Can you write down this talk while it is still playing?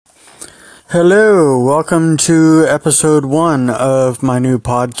Hello, welcome to episode 1 of my new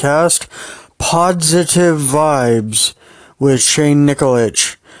podcast, Positive Vibes with Shane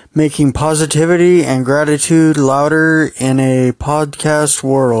Nikolic, making positivity and gratitude louder in a podcast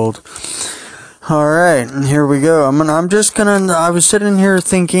world. Alright, here we go. I was sitting here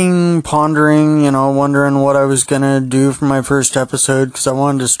thinking, pondering, wondering what I was gonna do for my first episode, because I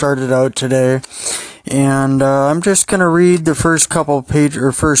wanted to start it out today. And I'm just going to read the first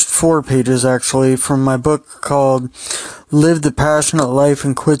 4 pages actually, from my book called Live the Passionate Life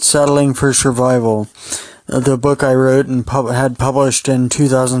and Quit Settling for Survival. The book I wrote and had published in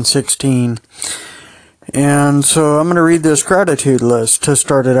 2016. And so I'm going to read this gratitude list to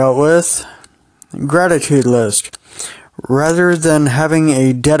start it out with. Gratitude list. Rather than having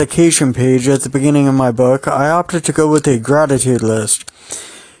a dedication page at the beginning of my book, I opted to go with a gratitude list.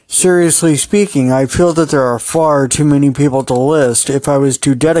 Seriously speaking, I feel that there are far too many people to list if I was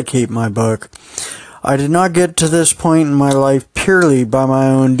to dedicate my book. I did not get to this point in my life purely by my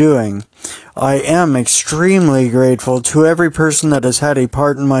own doing. I am extremely grateful to every person that has had a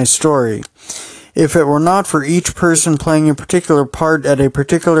part in my story. If it were not for each person playing a particular part at a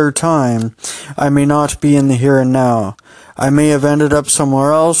particular time, I may not be in the here and now. I may have ended up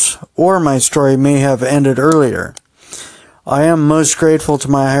somewhere else, or my story may have ended earlier. I am most grateful to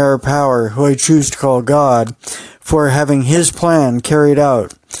my higher power, who I choose to call God, for having his plan carried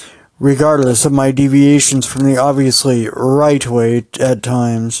out, regardless of my deviations from the obviously right way at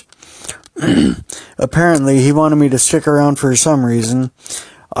times. Apparently, he wanted me to stick around for some reason.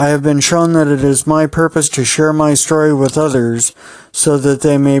 I have been shown that it is my purpose to share my story with others, so that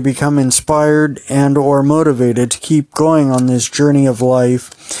they may become inspired and or motivated to keep going on this journey of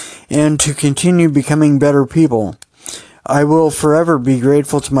life, and to continue becoming better people. I will forever be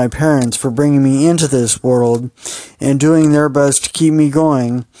grateful to my parents for bringing me into this world and doing their best to keep me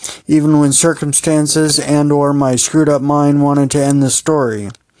going, even when circumstances and or my screwed up mind wanted to end the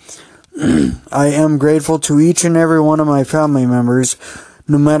story. I am grateful to each and every one of my family members,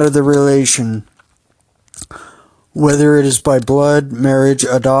 no matter the relation. Whether it is by blood, marriage,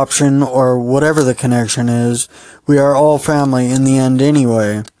 adoption, or whatever the connection is, we are all family in the end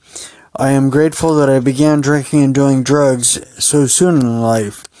anyway. I am grateful that I began drinking and doing drugs so soon in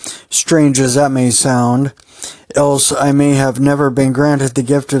life, strange as that may sound, else I may have never been granted the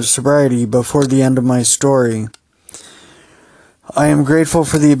gift of sobriety before the end of my story. I am grateful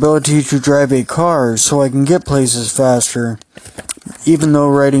for the ability to drive a car so I can get places faster, even though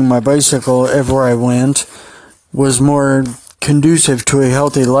riding my bicycle everywhere I went was more conducive to a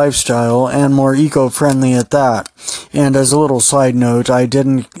healthy lifestyle and more eco-friendly at that. And as a little side note, I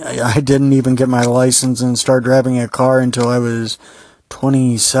didn't even get my license and start driving a car until I was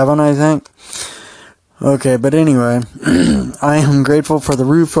 27, I think. Okay, but anyway, I am grateful for the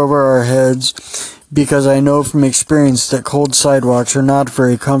roof over our heads, because I know from experience that cold sidewalks are not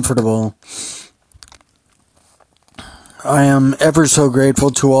very comfortable. I am ever so grateful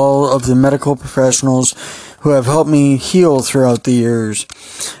to all of the medical professionals who have helped me heal throughout the years.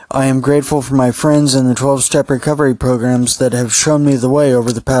 I am grateful for my friends in the 12-step recovery programs that have shown me the way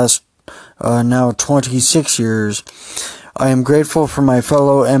over the past, now 26 years. I am grateful for my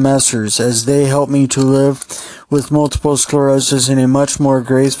fellow MSers as they help me to live with multiple sclerosis in a much more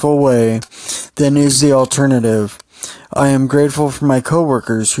graceful way than is the alternative. I am grateful for my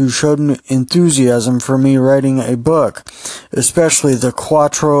coworkers who showed enthusiasm for me writing a book, especially the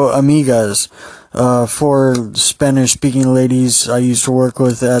Cuatro Amigas, for Spanish-speaking ladies I used to work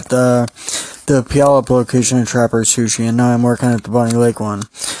with at the Puyallup location of Trapper Sushi, and now I'm working at the Bonnie Lake one,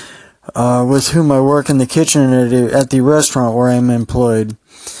 with whom I work in the kitchen at the restaurant where I am employed.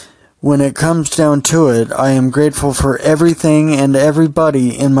 When it comes down to it, I am grateful for everything and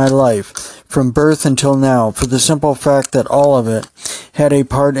everybody in my life, from birth until now, for the simple fact that all of it had a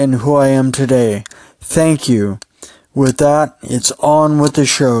part in who I am today. Thank you. With that, it's on with the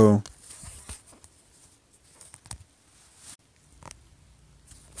show.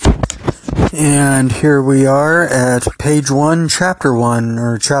 And here we are at page 1, chapter 1,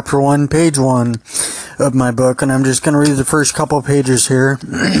 or chapter 1, page 1 of my book, and I'm just going to read the first couple pages here.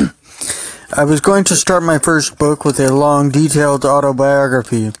 I was going to start my first book with a long, detailed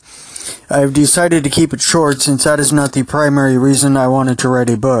autobiography. I have decided to keep it short since that is not the primary reason I wanted to write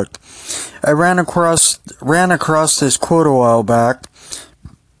a book. I ran across this quote a while back.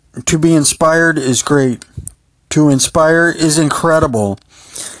 To be inspired is great. To inspire is incredible.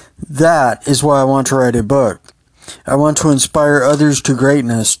 That is why I want to write a book. I want to inspire others to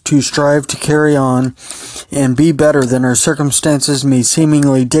greatness, to strive to carry on and be better than our circumstances may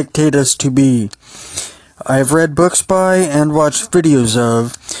seemingly dictate us to be. I have read books by and watched videos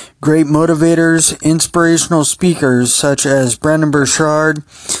of great motivators, inspirational speakers such as Brendon Burchard,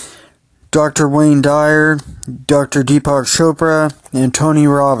 Dr. Wayne Dyer, Dr. Deepak Chopra, and Tony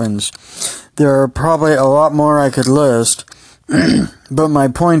Robbins. There are probably a lot more I could list, but my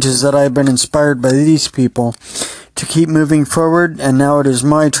point is that I've been inspired by these people to keep moving forward, and now it is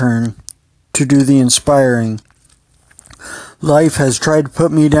my turn to do the inspiring. Life has tried to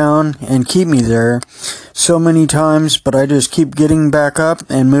put me down and keep me there so many times, but I just keep getting back up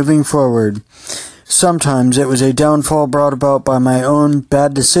and moving forward. Sometimes it was a downfall brought about by my own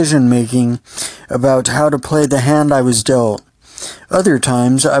bad decision making about how to play the hand I was dealt. Other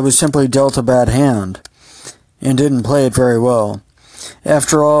times I was simply dealt a bad hand and didn't play it very well.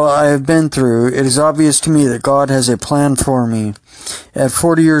 After all I have been through, it is obvious to me that God has a plan for me. At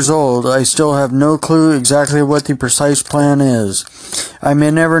 40 years old, I still have no clue exactly what the precise plan is. I may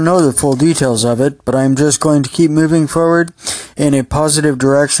never know the full details of it, but I am just going to keep moving forward in a positive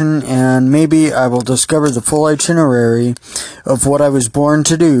direction, and maybe I will discover the full itinerary of what I was born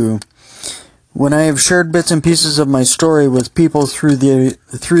to do. When I have shared bits and pieces of my story with people through the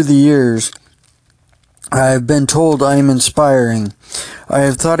years, I have been told I am inspiring. I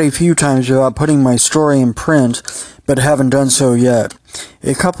have thought a few times about putting my story in print, but haven't done so yet.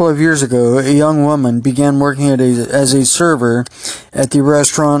 A couple of years ago, a young woman began working as a server at the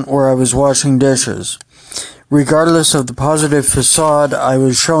restaurant where I was washing dishes. Regardless of the positive facade I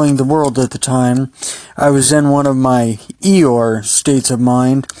was showing the world at the time, I was in one of my Eeyore states of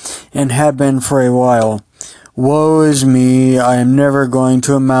mind, and had been for a while. Woe is me, I am never going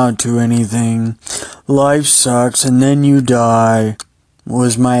to amount to anything. Life sucks and then you die,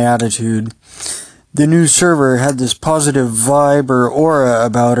 was my attitude. The new server had this positive vibe or aura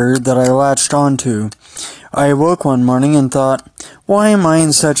about her that I latched onto. I awoke one morning and thought, why am I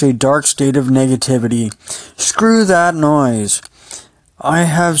in such a dark state of negativity? Screw that noise. I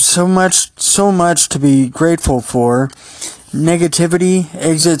have so much to be grateful for. Negativity,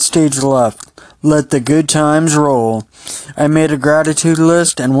 exit stage left. Let the good times roll. I made a gratitude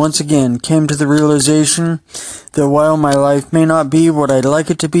list and once again came to the realization that while my life may not be what I'd like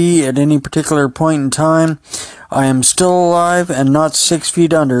it to be at any particular point in time, I am still alive and not 6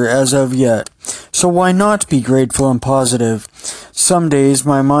 feet under as of yet. So why not be grateful and positive? Some days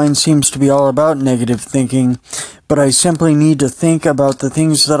my mind seems to be all about negative thinking, but I simply need to think about the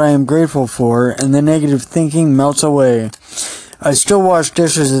things that I am grateful for, and the negative thinking melts away. I still wash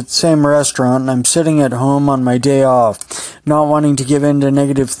dishes at the same restaurant, and I'm sitting at home on my day off, not wanting to give in to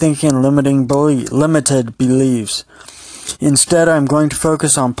negative thinking and limited beliefs. Instead, I'm going to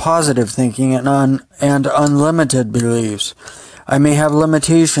focus on positive thinking and unlimited beliefs. I may have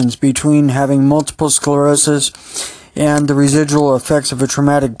limitations between having multiple sclerosis and the residual effects of a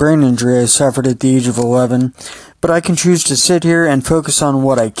traumatic brain injury I suffered at the age of 11, but I can choose to sit here and focus on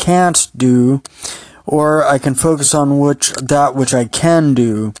what I can't do, or I can focus on that which I can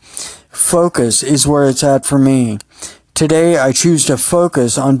do. Focus is where it's at for me. Today, I choose to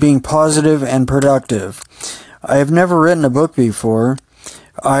focus on being positive and productive. I have never written a book before.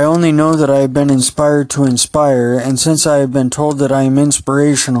 I only know that I have been inspired to inspire, and since I have been told that I am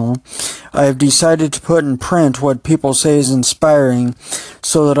inspirational, I have decided to put in print what people say is inspiring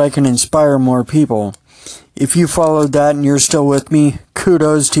so that I can inspire more people. If you followed that and you're still with me,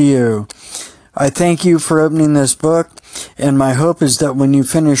 kudos to you. I thank you for opening this book, and my hope is that when you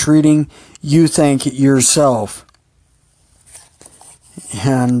finish reading, you thank yourself.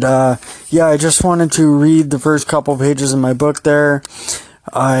 And, I just wanted to read the first couple pages of my book there.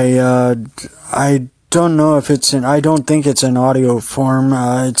 I don't know if I don't think it's in audio form.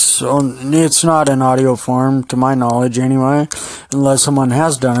 It's not in audio form, to my knowledge anyway, unless someone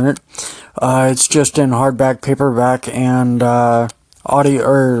has done it. It's just in hardback, paperback, and, audio,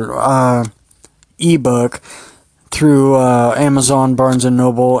 or, ebook through Amazon, Barnes &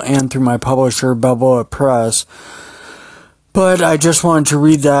 Noble, and through my publisher, Balboa Press. But I just wanted to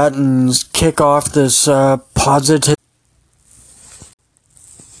read that and kick off this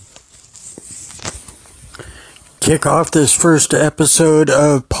first episode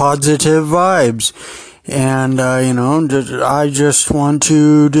of Positive Vibes. And, I just want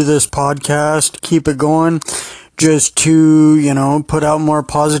to do this podcast, keep it going, just to, put out more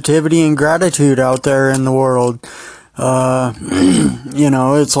positivity and gratitude out there in the world.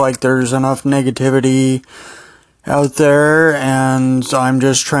 It's like there's enough negativity out there, and I'm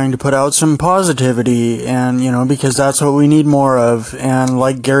just trying to put out some positivity, and, because that's what we need more of. And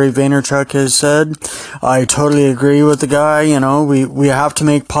like Gary Vaynerchuk has said, I totally agree with the guy, we have to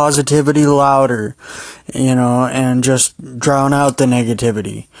make positivity louder, and just drown out the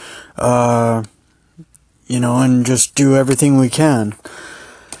negativity. And just do everything we can.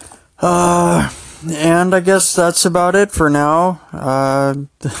 And I guess that's about it for now.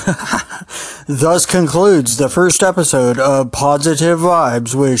 Thus concludes the first episode of Positive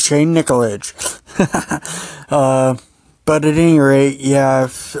Vibes with Shane Nikolic. But at any rate, yeah,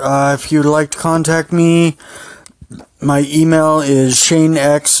 if you'd like to contact me, my email is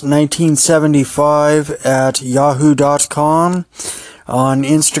shanex1975@yahoo.com. On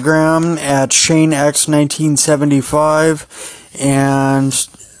Instagram at shanex1975, and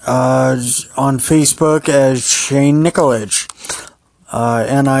on Facebook as Shane Nikolic,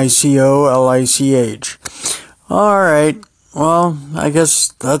 Nicolich. Alright, well, I guess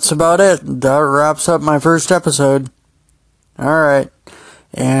that's about it. That wraps up my first episode. Alright,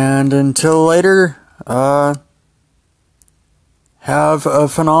 and until later, have a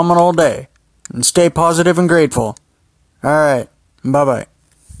phenomenal day, and stay positive and grateful. Alright, bye-bye.